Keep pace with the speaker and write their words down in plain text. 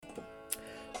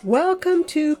Welcome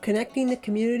to Connecting the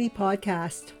Community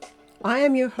podcast. I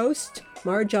am your host,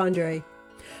 Marge Andre.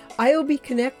 I will be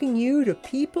connecting you to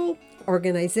people,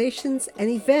 organizations, and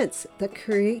events that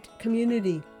create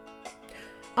community.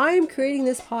 I am creating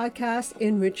this podcast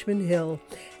in Richmond Hill,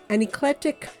 an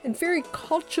eclectic and very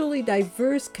culturally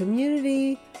diverse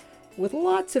community with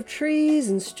lots of trees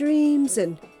and streams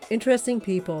and interesting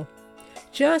people,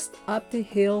 just up the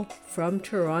hill from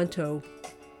Toronto.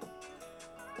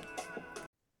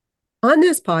 On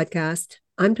this podcast,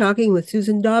 I'm talking with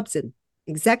Susan Dobson,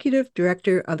 Executive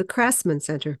Director of the Krasman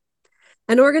Centre,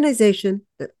 an organization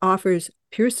that offers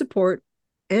peer support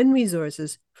and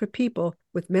resources for people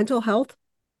with mental health,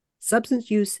 substance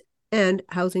use, and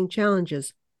housing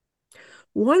challenges.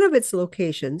 One of its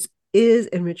locations is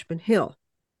in Richmond Hill.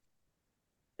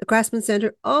 The Krasman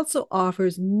Centre also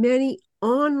offers many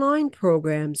online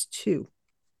programs too.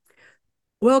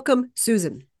 Welcome,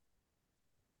 Susan.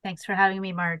 Thanks for having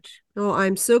me, Marge. Oh,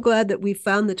 I'm so glad that we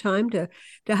found the time to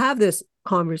have this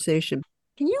conversation.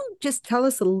 Can you just tell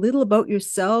us a little about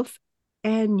yourself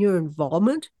and your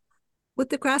involvement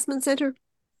with the Krasman Centre?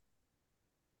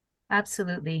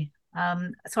 Absolutely.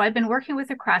 So I've been working with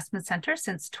the Krasman Centre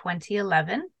since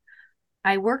 2011.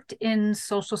 I worked in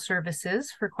social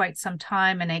services for quite some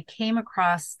time, and I came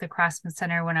across the Krasman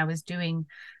Centre when I was doing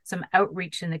some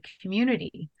outreach in the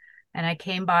community. And I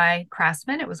came by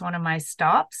Krasman. It was one of my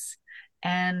stops.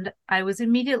 And I was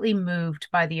immediately moved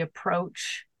by the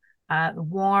approach. The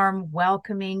warm,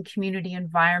 welcoming community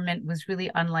environment was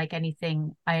really unlike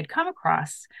anything I had come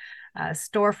across.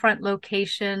 Storefront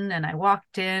location, and I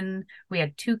walked in. We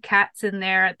had 2 cats in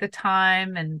there at the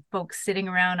time, and folks sitting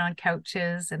around on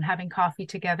couches and having coffee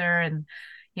together and,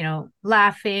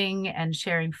 laughing and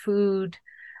sharing food.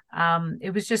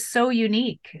 It was just so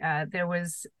unique. There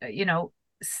was,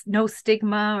 no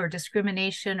stigma or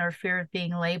discrimination or fear of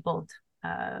being labeled.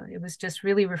 It was just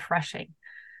really refreshing.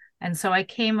 And so I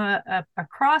came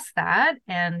across that,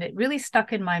 and it really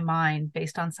stuck in my mind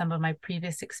based on some of my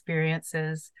previous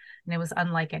experiences. And it was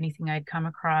unlike anything I'd come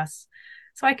across.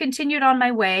 So I continued on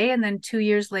my way. And then 2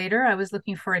 years later, I was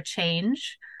looking for a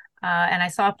change. And I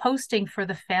saw a posting for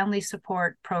the Family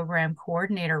Support Program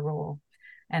Coordinator role.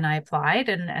 And I applied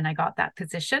and I got that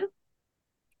position.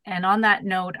 And on that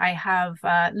note, I have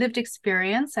lived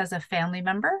experience as a family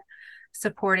member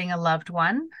supporting a loved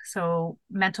one. So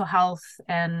mental health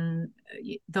and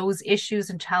those issues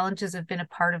and challenges have been a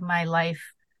part of my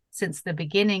life since the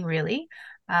beginning, really.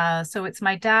 So it's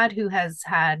my dad who has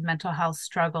had mental health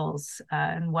struggles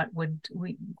and what would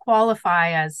we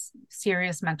qualify as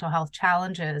serious mental health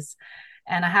challenges.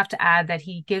 And I have to add that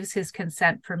he gives his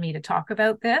consent for me to talk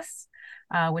about this.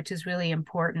 Which is really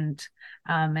important.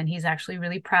 And he's actually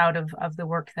really proud of the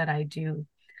work that I do.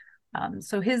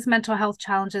 So his mental health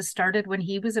challenges started when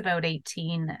he was about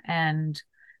 18, and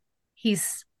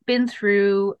he's been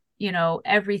through,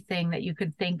 everything that you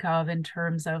could think of in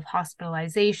terms of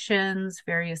hospitalizations,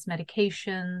 various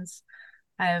medications.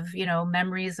 I have,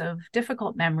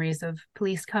 difficult memories of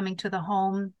police coming to the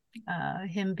home,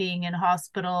 him being in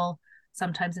hospital,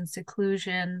 sometimes in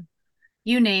seclusion.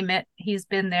 You name it, he's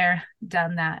been there,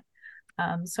 done that.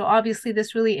 So obviously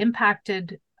this really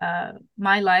impacted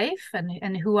my life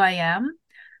and who I am,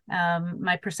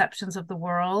 my perceptions of the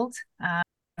world.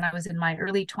 When I was in my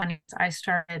early 20s, I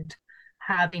started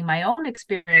having my own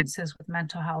experiences with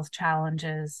mental health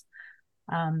challenges,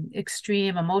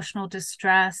 extreme emotional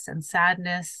distress and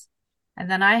sadness. And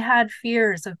then I had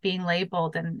fears of being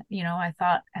labeled. And, I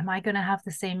thought, am I going to have the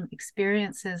same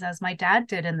experiences as my dad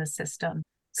did in the system?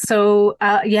 So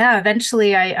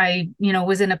eventually I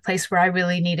was in a place where I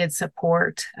really needed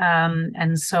support.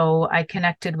 And so I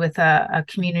connected with a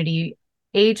community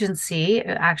agency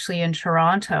actually in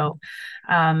Toronto.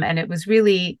 And it was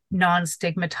really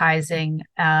non-stigmatizing.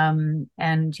 And,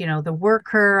 the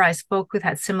worker I spoke with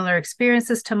had similar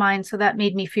experiences to mine. So that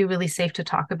made me feel really safe to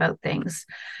talk about things.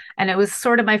 And it was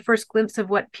sort of my first glimpse of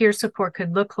what peer support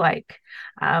could look like.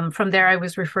 From there, I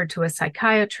was referred to a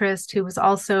psychiatrist who was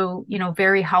also,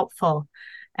 very helpful.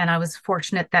 And I was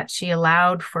fortunate that she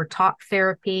allowed for talk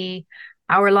therapy,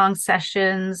 hour-long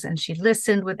sessions, and she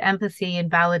listened with empathy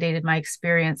and validated my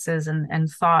experiences and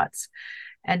thoughts.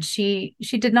 And she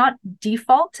did not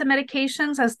default to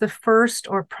medications as the first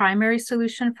or primary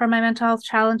solution for my mental health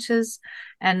challenges.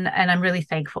 And I'm really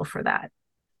thankful for that.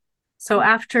 So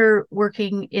after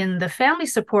working in the family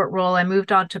support role, I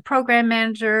moved on to program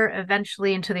manager,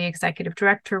 eventually into the executive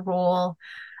director role.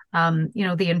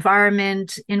 The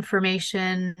environment,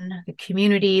 information, the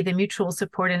community, the mutual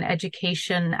support and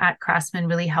education at Krasman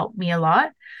really helped me a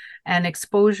lot. and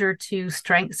exposure to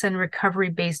strengths and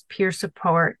recovery-based peer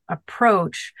support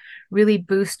approach really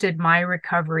boosted my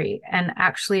recovery and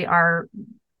actually our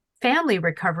family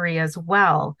recovery as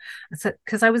well.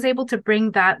 Because I was able to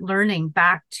bring that learning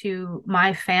back to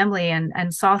my family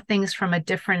and saw things from a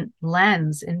different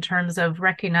lens in terms of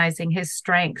recognizing his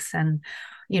strengths and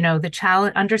the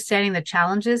challenge, understanding the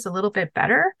challenges a little bit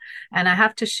better. And I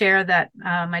have to share that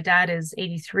my dad is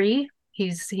 83.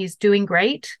 He's doing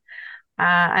great.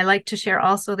 I like to share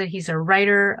also that he's a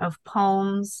writer of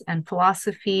poems and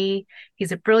philosophy.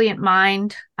 He's a brilliant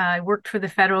mind. I worked for the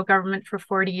federal government for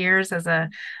 40 years as a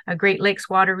Great Lakes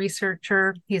water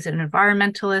researcher. He's an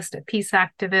environmentalist, a peace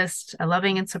activist, a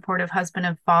loving and supportive husband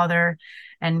and father,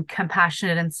 and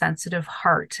compassionate and sensitive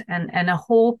heart, and a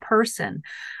whole person,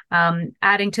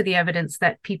 adding to the evidence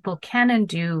that people can and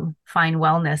do find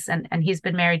wellness. And he's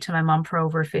been married to my mom for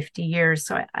over 50 years.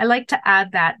 So I like to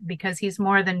add that because he's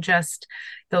more than just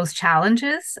those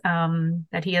challenges,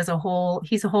 that he's a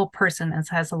whole person that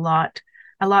has a lot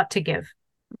to give.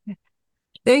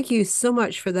 Thank you so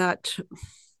much for that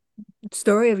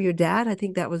story of your dad. I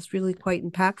think that was really quite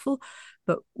impactful.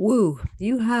 But woo,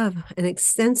 you have an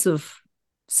extensive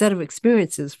set of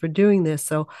experiences for doing this.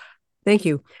 So thank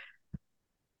you.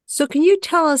 So can you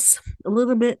tell us a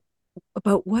little bit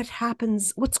about what's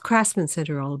Krasman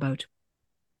Centre all about?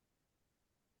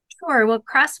 Sure. Well,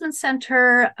 Krasman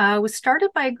Centre was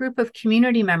started by a group of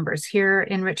community members here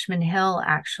in Richmond Hill,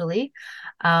 actually.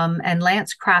 And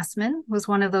Lance Krasman was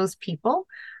one of those people.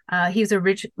 He's a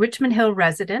Richmond Hill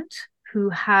resident who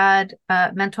had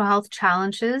mental health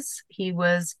challenges. He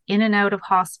was in and out of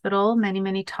hospital many,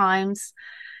 many times.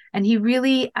 And he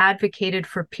really advocated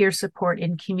for peer support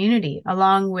in community,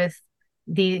 along with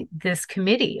this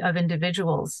committee of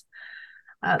individuals.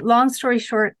 Long story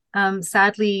short,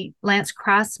 sadly, Lance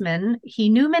Krasman, he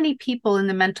knew many people in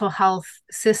the mental health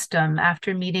system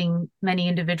after meeting many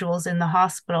individuals in the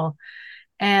hospital.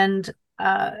 And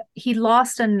he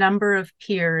lost a number of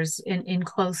peers in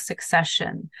close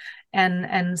succession.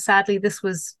 And sadly, this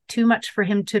was too much for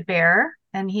him to bear.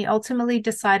 And he ultimately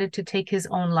decided to take his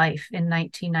own life in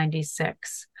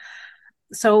 1996.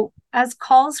 So as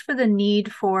calls for the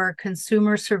need for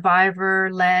consumer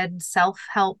survivor-led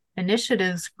self-help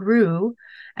initiatives grew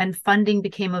and funding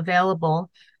became available,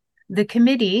 the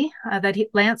committee that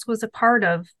Lance was a part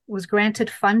of was granted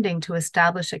funding to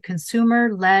establish a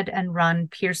consumer-led and run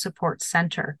peer support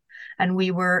center. And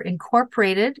we were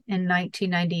incorporated in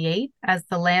 1998 as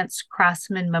the Lance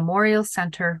Krasman Memorial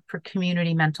Center for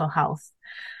Community Mental Health,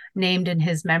 named in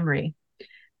his memory.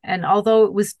 And although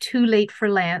it was too late for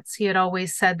Lance, he had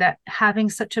always said that having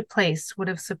such a place would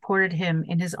have supported him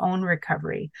in his own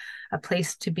recovery, a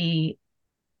place to be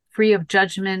free of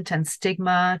judgment and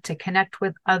stigma, to connect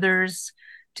with others,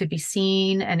 to be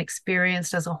seen and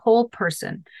experienced as a whole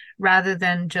person, rather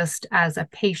than just as a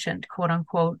patient, quote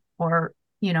unquote, or,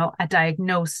 a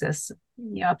diagnosis,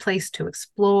 a place to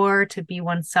explore, to be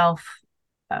oneself,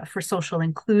 for social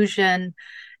inclusion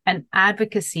and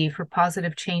advocacy for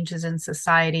positive changes in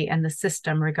society and the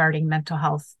system regarding mental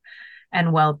health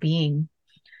and well-being.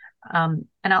 And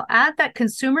I'll add that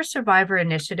consumer survivor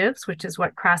initiatives, which is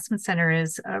what Krasman Centre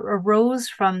is, arose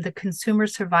from the consumer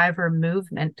survivor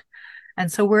movement. And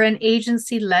so we're an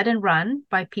agency led and run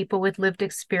by people with lived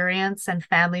experience and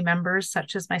family members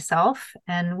such as myself.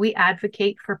 And we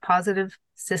advocate for positive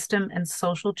system and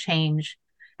social change.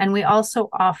 And we also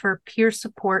offer peer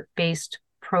support-based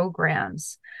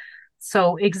programs.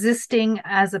 So existing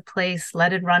as a place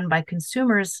led and run by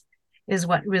consumers is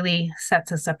what really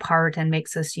sets us apart and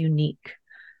makes us unique.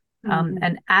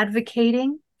 And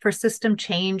advocating for system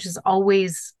change is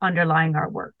always underlying our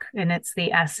work. And it's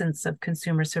the essence of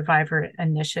consumer survivor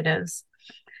initiatives.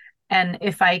 And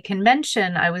if I can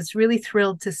mention, I was really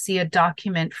thrilled to see a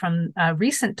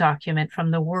recent document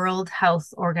from the World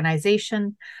Health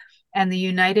Organization and the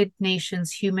United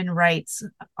Nations Human Rights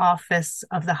Office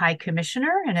of the High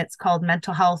Commissioner, and it's called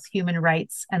Mental Health, Human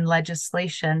Rights, and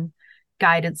Legislation,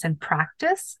 Guidance and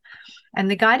Practice. And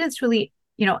the guidance really,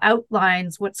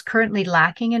 outlines what's currently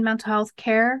lacking in mental health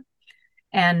care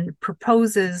and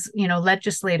proposes,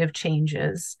 legislative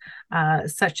changes,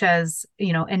 such as,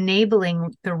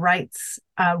 enabling the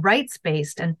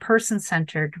rights-based and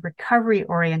person-centered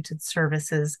recovery-oriented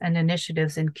services and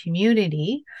initiatives in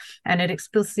community. And it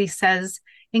explicitly says,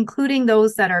 including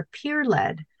those that are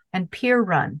peer-led and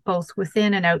peer-run, both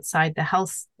within and outside the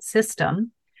health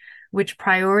system, which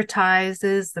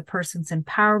prioritizes the person's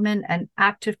empowerment and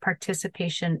active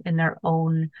participation in their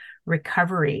own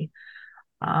recovery.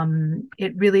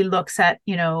 It really looks at,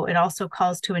 it also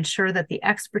calls to ensure that the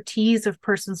expertise of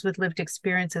persons with lived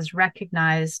experience is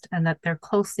recognized and that they're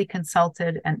closely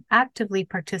consulted and actively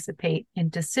participate in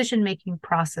decision-making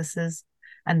processes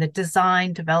and the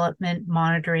design, development,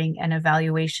 monitoring, and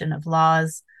evaluation of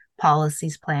laws,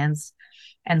 policies, plans,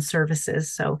 and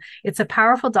services. So it's a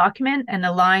powerful document and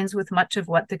aligns with much of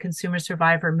what the consumer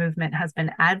survivor movement has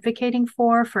been advocating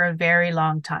for a very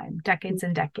long time, decades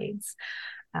and decades.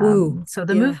 Ooh, So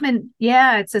the yeah. movement,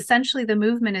 the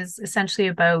movement is essentially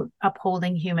about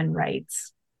upholding human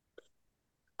rights.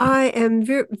 I am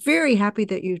very, very happy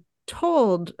that you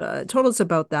told us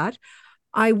about that.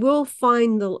 I will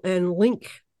find the and link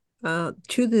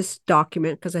to this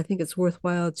document because I think it's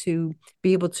worthwhile to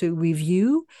be able to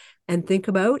review and think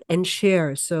about and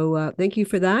share. So thank you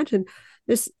for that. And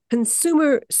this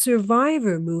consumer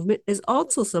survivor movement is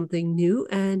also something new,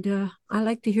 and I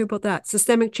like to hear about that.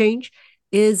 Systemic change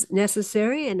is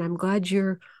necessary, and I'm glad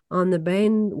you're on the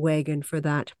bandwagon for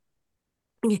that.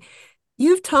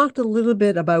 You've talked a little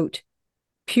bit about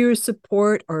peer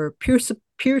support or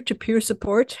peer to peer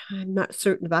support. I'm not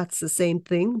certain that's the same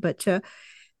thing, but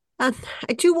I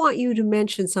do want you to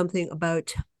mention something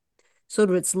about sort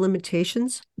of its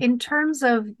limitations. In terms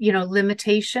of,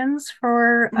 limitations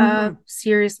for Mm-hmm.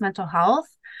 serious mental health,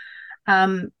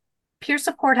 um, peer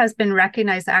support has been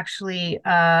recognized actually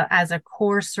as a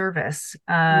core service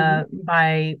Mm-hmm.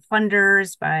 by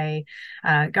funders, by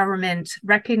government,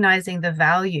 recognizing the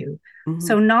value. Mm-hmm.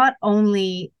 So not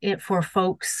only it for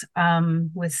folks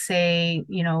with, say,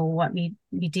 what we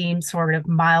deem sort of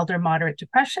mild or moderate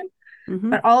depression,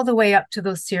 Mm-hmm. but all the way up to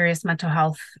those serious mental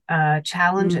health Mm-hmm.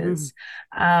 challenges.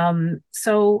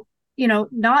 So,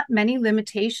 not many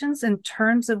limitations in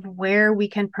terms of where we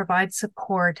can provide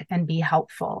support and be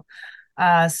helpful.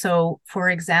 So, for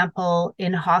example,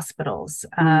 in hospitals,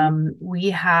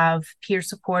 we have peer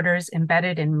supporters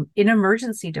embedded in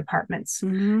emergency departments.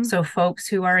 Mm-hmm. So, folks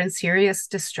who are in serious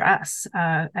distress,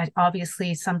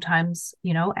 obviously, sometimes,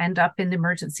 end up in the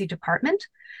emergency department.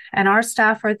 And our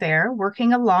staff are there working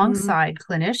Mm-hmm. alongside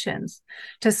clinicians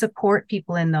to support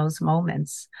people in those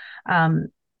moments. Um,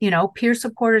 Peer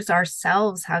supporters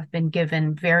ourselves have been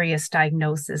given various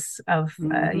diagnoses of,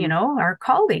 Mm-hmm. our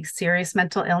colleagues, serious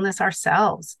mental illness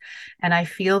ourselves. And I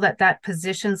feel that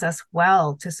positions us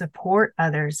well to support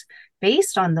others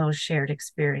based on those shared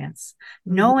experience,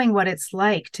 Mm-hmm. knowing what it's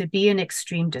like to be in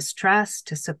extreme distress,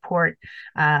 to support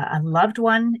a loved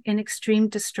one in extreme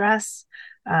distress,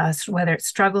 whether it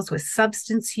struggles with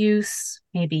substance use,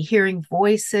 maybe hearing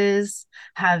voices,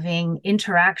 having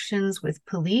interactions with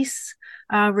police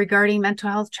regarding mental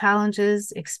health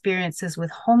challenges, experiences with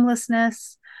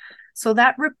homelessness. So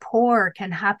that rapport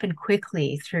can happen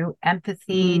quickly through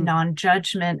empathy, Mm-hmm.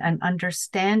 non-judgment, and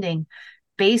understanding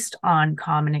based on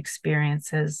common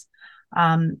experiences.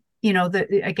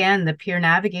 The peer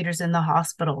navigators in the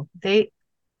hospital,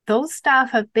 those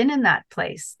staff have been in that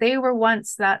place. They were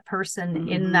once that person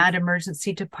in Mm-hmm. that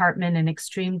emergency department in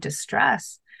extreme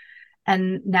distress.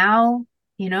 And now,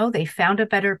 they found a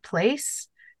better place.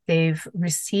 They've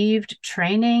received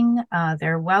training.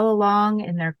 They're well along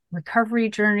in their recovery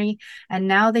journey. And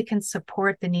now they can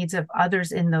support the needs of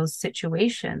others in those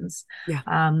situations. Yeah.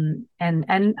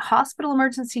 And hospital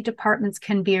emergency departments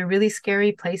can be a really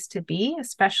scary place to be,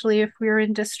 especially if we're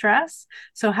in distress.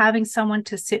 So having someone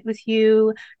to sit with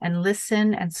you and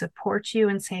listen and support you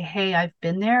and say, hey, I've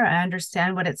been there. I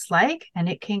understand what it's like and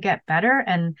it can get better.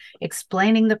 And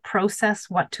explaining the process,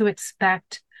 what to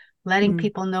expect, letting Mm-hmm.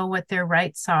 people know what their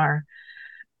rights are.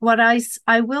 What I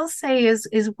will say is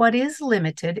what is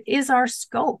limited is our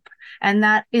scope, and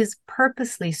that is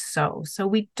purposely so. So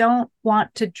we don't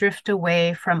want to drift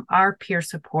away from our peer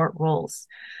support roles.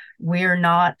 We're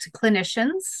not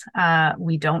clinicians.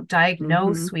 We don't Mm-hmm.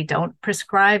 diagnose. We don't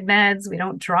prescribe meds. We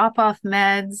don't drop off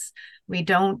meds. We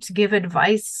don't give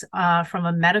advice from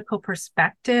a medical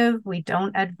perspective. We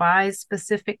don't advise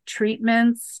specific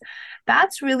treatments.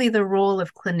 That's really the role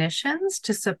of clinicians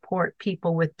to support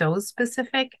people with those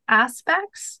specific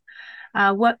aspects.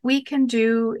 What we can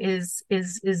do is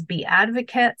be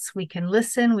advocates. We can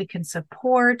listen. We can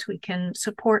support. We can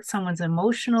support someone's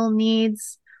emotional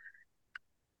needs.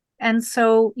 And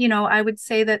so, I would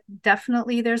say that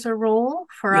definitely there's a role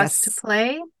for us to Yes.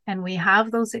 play, and we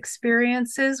have those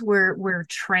experiences. We're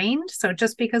trained. So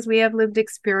just because we have lived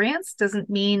experience doesn't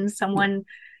mean Yeah. someone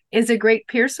is a great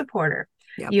peer supporter.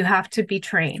 Yep. You have to be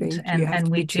trained, Trained. You and have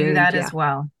to we be do trained. that Yeah. as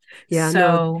well. Yeah, no,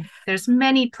 So there's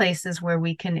many places where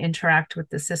we can interact with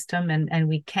the system, and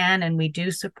we can and we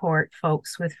do support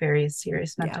folks with various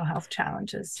serious yeah, mental health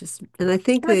challenges just and I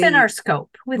think within our the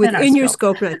scope, within our within your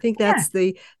scope. scope, and I think Yeah.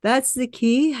 that's the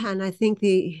key. And I think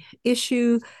the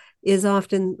issue is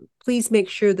often please make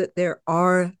sure that there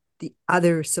are the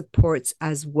other supports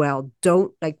as well.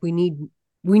 Don't like we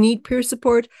need peer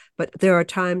support, but there are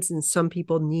times and some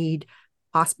people need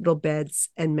hospital beds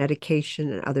and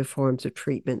medication and other forms of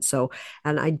treatment. So,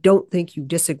 and I don't think you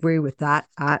disagree with that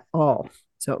at all.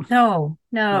 So, No,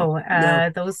 no, no.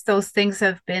 no, Those things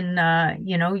have been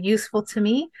useful to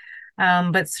me.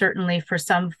 But certainly for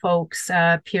some folks,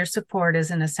 peer support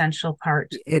is an essential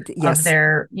part of yes,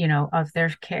 of their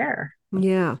care.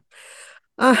 yeah.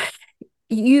 Uh,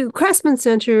 Krasman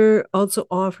Centre also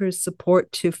offers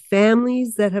support to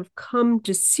families that have come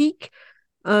to seek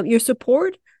your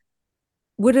support.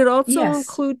 Would it also Yes.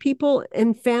 include people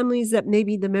and families that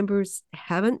maybe the members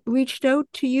haven't reached out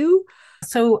to you?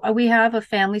 So we have a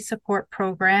family support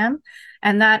program,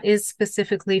 and that is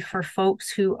specifically for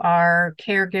folks who are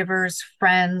caregivers,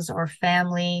 friends, or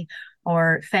family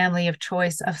of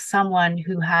choice of someone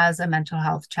who has a mental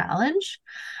health challenge.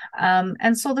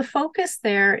 And so the focus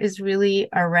there is really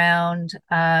around,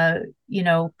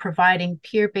 providing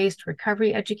peer-based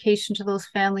recovery education to those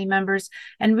family members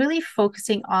and really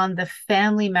focusing on the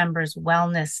family members'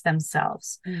 wellness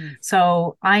themselves. Mm.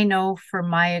 So I know from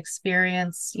my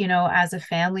experience, as a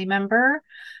family member,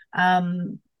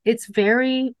 it's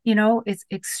it's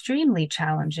extremely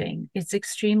challenging. It's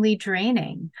extremely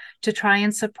draining to try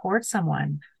and support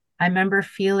someone. I remember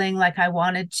feeling like I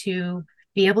wanted to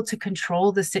be able to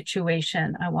control the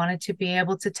situation. I wanted to be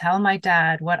able to tell my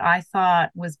dad what I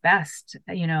thought was best,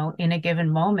 in a given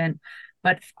moment,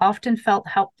 but often felt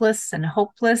helpless and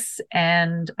hopeless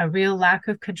and a real lack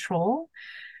of control.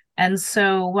 And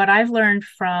so what I've learned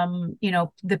from,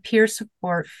 the peer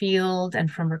support field and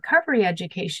from recovery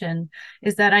education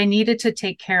is that I needed to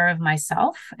take care of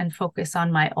myself and focus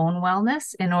on my own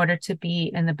wellness in order to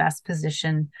be in the best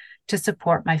position to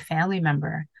support my family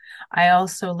member. I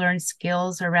also learned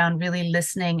skills around really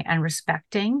listening and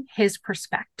respecting his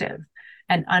perspective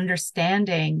and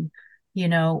understanding,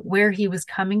 where he was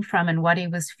coming from and what he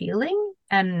was feeling.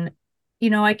 And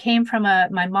I came from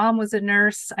my mom was a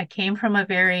nurse. I came from a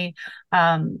very,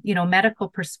 medical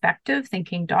perspective,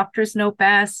 thinking doctors know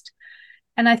best.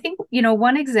 And I think,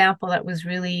 one example that was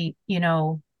really,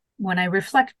 when I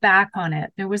reflect back on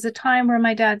it, there was a time where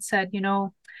my dad said,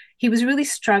 he was really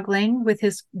struggling with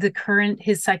his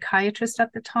psychiatrist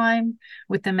at the time,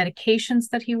 with the medications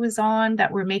that he was on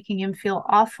that were making him feel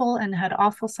awful and had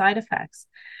awful side effects.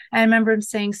 I remember him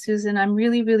saying, Susan, I'm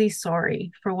really, really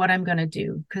sorry for what I'm going to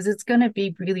do because it's going to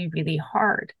be really, really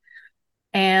hard.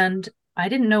 And I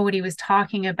didn't know what he was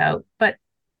talking about. But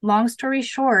long story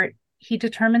short, he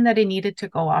determined that he needed to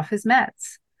go off his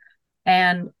meds.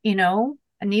 And,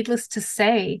 needless to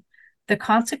say, the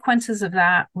consequences of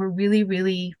that were really,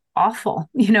 really awful,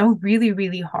 really,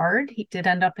 really hard. He did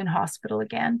end up in hospital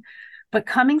again. But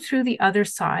coming through the other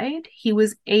side, it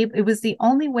was the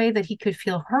only way that he could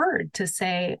feel heard to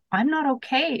say, I'm not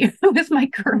okay with my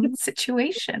Mm-hmm. current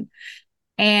situation.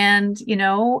 And,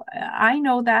 I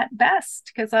know that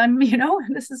best because I'm,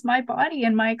 this is my body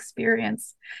and my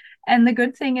experience. And the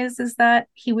good thing is that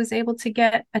he was able to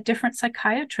get a different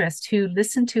psychiatrist who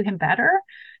listened to him better,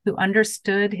 who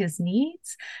understood his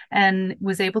needs, and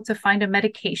was able to find a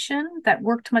medication that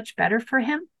worked much better for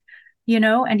him.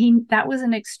 And that was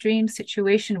an extreme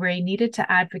situation where he needed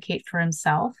to advocate for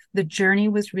himself. The journey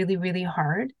was really, really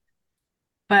hard.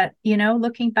 But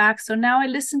looking back, so now I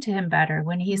listen to him better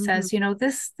when he Mm-hmm.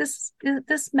 says,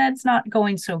 this med's not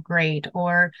going so great,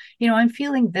 or I'm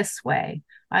feeling this way.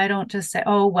 I don't just say,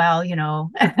 oh well,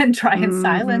 and try and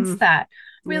silence Mm-hmm. that.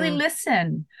 Really Yeah,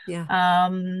 listen, yeah.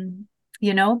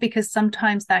 because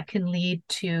sometimes that can lead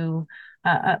to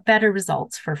better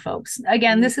results for folks.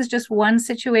 Again, Yeah. this is just one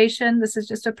situation. This is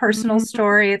just a personal Mm-hmm.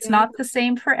 story. It's Yeah, not the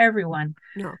same for everyone,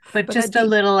 no. but But just a the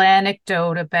little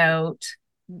anecdote about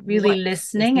really what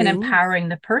listening and listening, empowering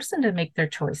the person to make their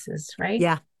choices, right?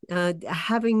 yeah.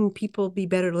 Having people be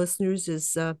better listeners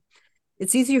is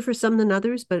it's easier for some than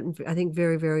others, but I think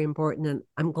very, very important. And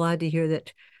I'm glad to hear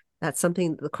that that's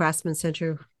something that the Krasman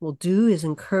Center will do is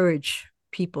encourage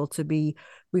people to be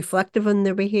reflective on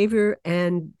their behavior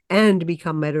and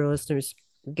become better listeners.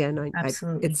 Again,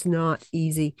 Absolutely. it's not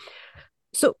easy.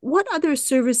 So, what other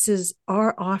services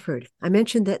are offered? I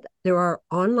mentioned that there are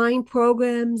online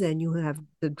programs and you have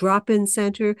the drop in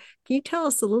center. Can you tell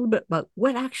us a little bit about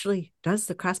what actually does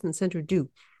the Craftsman Center do?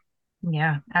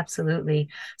 Yeah, absolutely.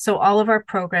 So all of our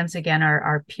programs, again,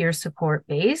 are peer support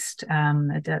based,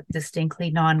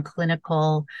 distinctly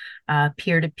non-clinical,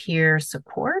 peer-to-peer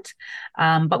support.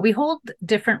 But we hold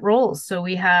different roles. So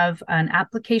we have an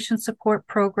application support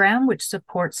program, which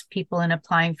supports people in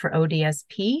applying for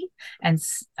ODSP and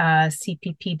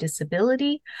CPP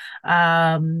disability.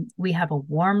 We have a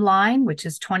warm line, which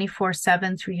is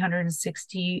 24/7,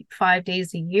 365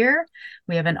 days a year.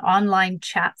 We have an online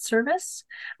chat service.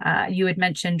 You had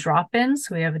mentioned drop-ins.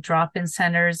 We have drop-in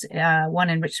centers, one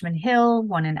in Richmond Hill,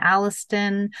 one in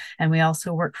Alliston, and we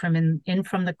also work from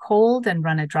from the cold and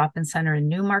run a drop-in center in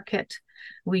Newmarket.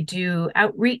 We do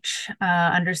outreach,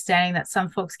 understanding that some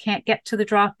folks can't get to the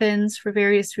drop-ins for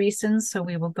various reasons, so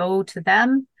we will go to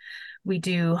them. We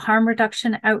do harm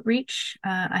reduction outreach.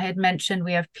 I had mentioned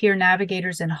we have peer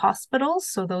navigators in hospitals.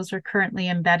 So those are currently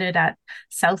embedded at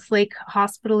Southlake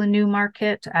Hospital in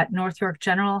Newmarket, at North York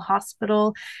General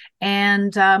Hospital,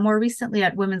 and more recently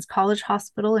at Women's College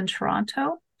Hospital in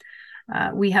Toronto.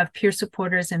 We have peer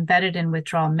supporters embedded in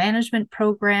withdrawal management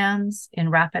programs, in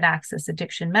rapid access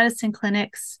addiction medicine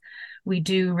clinics. We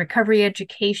do recovery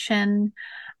education.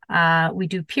 We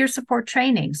do peer support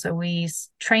training. So we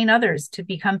train others to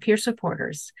become peer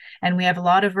supporters. And we have a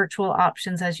lot of virtual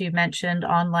options, as you mentioned,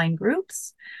 online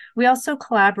groups. We also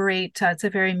collaborate. It's a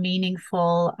very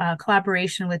meaningful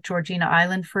collaboration with Georgina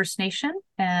Island First Nation,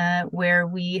 where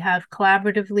we have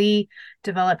collaboratively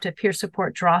developed a peer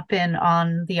support drop-in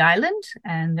on the island.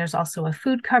 And there's also a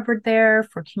food cupboard there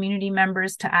for community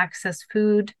members to access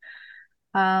food.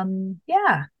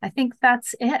 Yeah, I think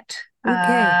that's it.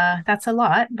 Okay. That's a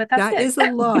lot, but that's That it. is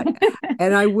a lot.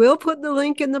 And I will put the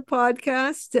link in the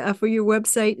podcast for your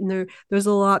website, and there's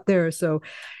a lot there. So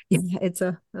yeah, it's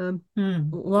a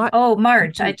lot. Oh,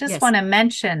 Marge, I just Yes. want to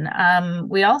mention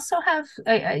we also have,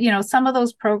 some of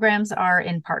those programs are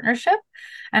in partnership.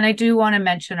 And I do want to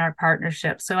mention our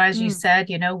partnership. So, as you said,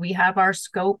 we have our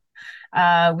scope,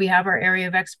 we have our area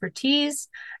of expertise,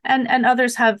 and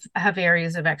others have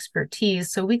areas of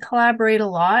expertise. So we collaborate a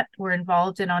lot. We're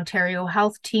involved in Ontario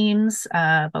health teams,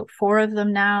 about 4 of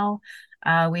them now.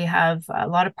 We have a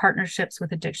lot of partnerships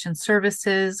with addiction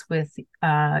services, with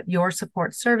Your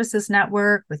Support Services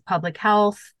Network, with public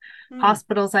health,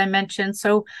 hospitals I mentioned.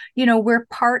 So, we're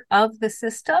part of the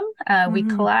system. We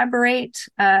collaborate,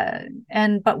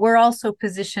 but we're also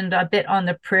positioned a bit on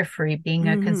the periphery, being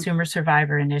a consumer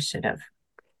survivor initiative.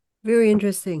 Very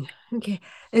interesting. Okay.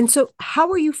 And so how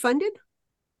are you funded?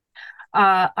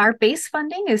 Our base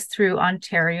funding is through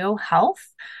Ontario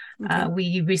Health. Okay.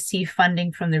 We receive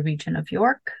funding from the region of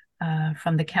York,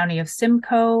 from the county of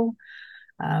Simcoe.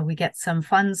 We get some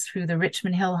funds through the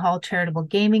Richmond Hill Hall Charitable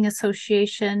Gaming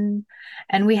Association.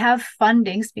 And we have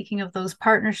funding, speaking of those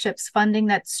partnerships, funding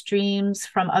that streams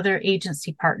from other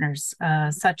agency partners,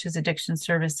 such as Addiction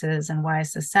Services and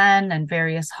YSSN and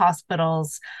various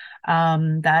hospitals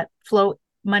that float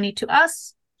money to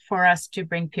us for us to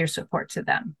bring peer support to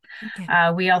them.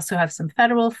 Okay. We also have some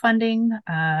federal funding,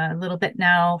 a little bit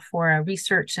now for a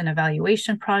research and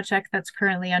evaluation project that's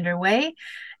currently underway.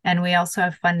 And we also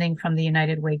have funding from the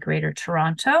United Way Greater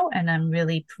Toronto. And I'm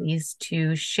really pleased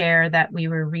to share that we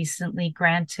were recently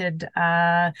granted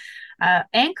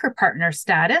anchor partner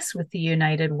status with the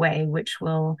United Way, which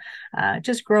will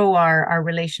just grow our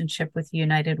relationship with the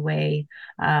United Way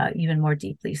even more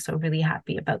deeply. So really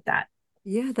happy about that.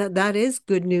 Yeah, that is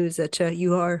good news that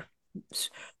you are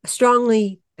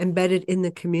strongly embedded in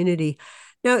the community.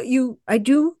 Now, I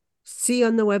do see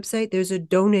on the website there's a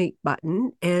donate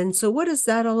button. And so what is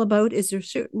that all about? Is there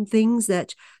certain things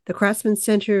that the Krasman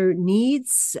Centre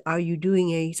needs? Are you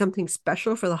doing something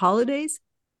special for the holidays?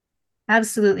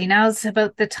 Absolutely. Now it's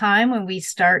about the time when we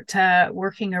start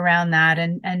working around that,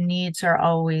 and needs are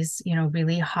always,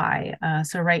 really high.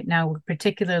 So right now we're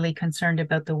particularly concerned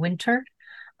about the winter.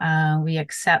 We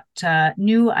accept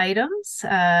new items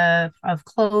of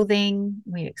clothing.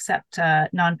 We accept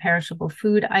non-perishable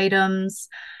food items,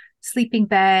 sleeping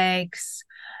bags,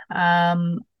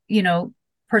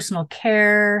 personal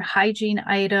care, hygiene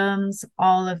items.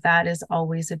 All of that is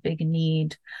always a big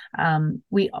need.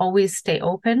 We always stay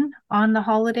open on the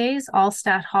holidays, all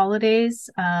stat holidays,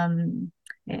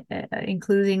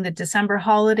 including the December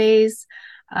holidays.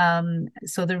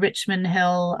 So the Richmond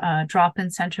Hill Drop-in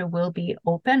Centre will be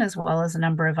open, as well as a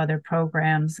number of other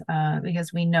programs,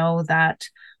 because we know that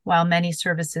while many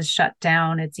services shut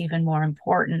down, it's even more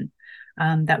important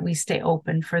that we stay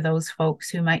open for those folks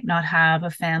who might not have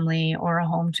a family or a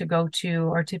home to go to,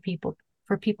 or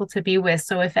for people to be with.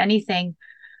 So if anything,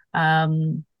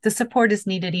 the support is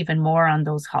needed even more on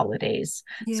those holidays.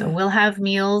 So Yeah. we'll have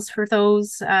meals for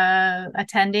those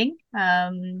attending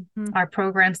our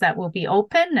programs that will be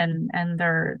open, and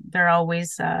they're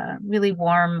always really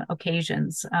warm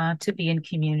occasions to be in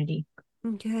community.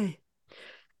 Okay.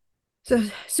 So,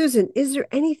 Susan, is there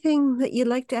anything that you'd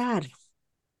like to add?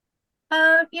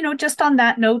 Just on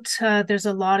that note, there's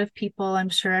a lot of people, I'm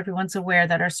sure everyone's aware,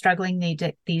 that are struggling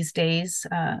these days.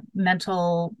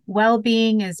 Mental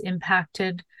well-being is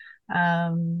impacted,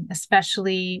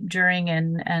 especially during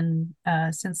and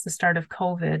since the start of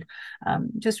COVID,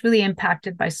 just really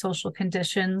impacted by social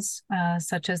conditions,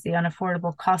 such as the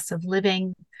unaffordable costs of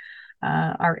living,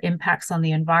 our impacts on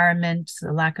the environment,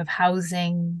 the lack of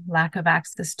housing, lack of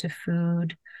access to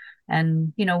food.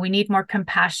 And, we need more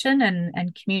compassion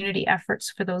and community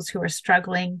efforts for those who are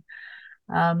struggling.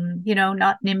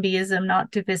 Not NIMBYism,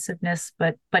 not divisiveness,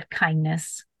 but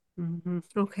kindness. Mm-hmm.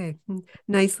 Okay.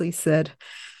 Nicely said.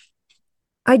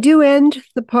 I do end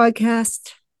the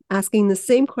podcast asking the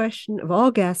same question of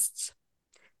all guests.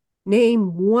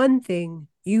 Name one thing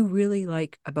you really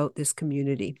like about this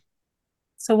community.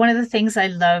 So one of the things I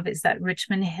love is that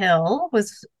Richmond Hill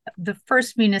was the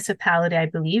first municipality, I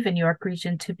believe, in York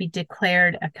Region to be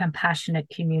declared a compassionate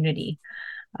community.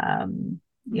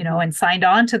 And signed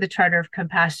on to the Charter of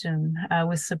Compassion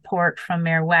with support from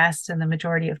Mayor West and the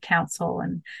majority of council,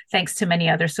 and thanks to many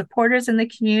other supporters in the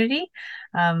community.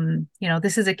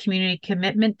 This is a community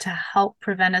commitment to help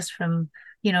prevent us from,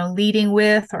 leading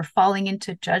with or falling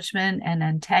into judgment and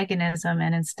antagonism,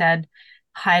 and instead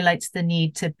highlights the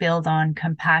need to build on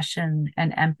compassion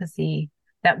and empathy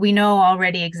that we know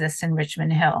already exists in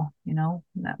Richmond Hill.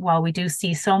 While we do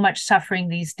see so much suffering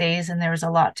these days and there's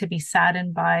a lot to be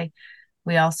saddened by,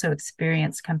 we also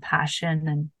experience compassion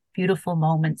and beautiful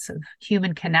moments of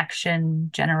human connection,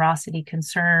 generosity,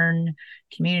 concern,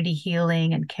 community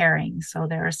healing, and caring. So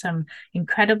there are some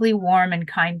incredibly warm and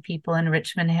kind people in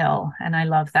Richmond Hill, and I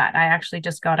love that. I actually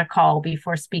just got a call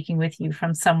before speaking with you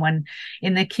from someone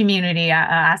in the community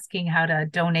asking how to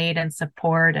donate and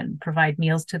support and provide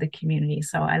meals to the community.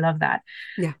 So I love that.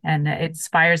 Yeah. And it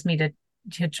inspires me to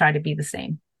try to be the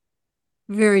same.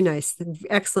 Very nice.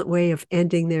 Excellent way of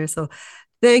ending there. So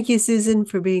thank you, Susan,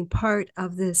 for being part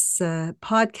of this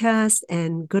podcast,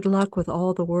 and good luck with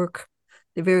all the work,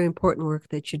 the very important work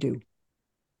that you do.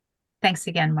 Thanks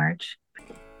again, Marge.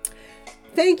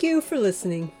 Thank you for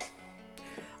listening.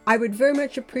 I would very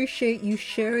much appreciate you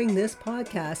sharing this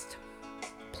podcast.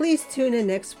 Please tune in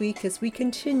next week as we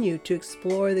continue to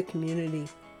explore the community.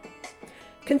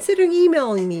 Consider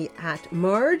emailing me at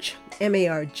Marge,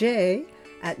 M-A-R-J,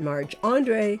 at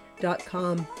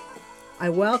margeandre.com. I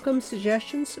welcome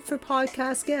suggestions for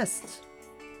podcast guests.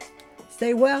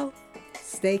 Stay well,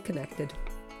 stay connected.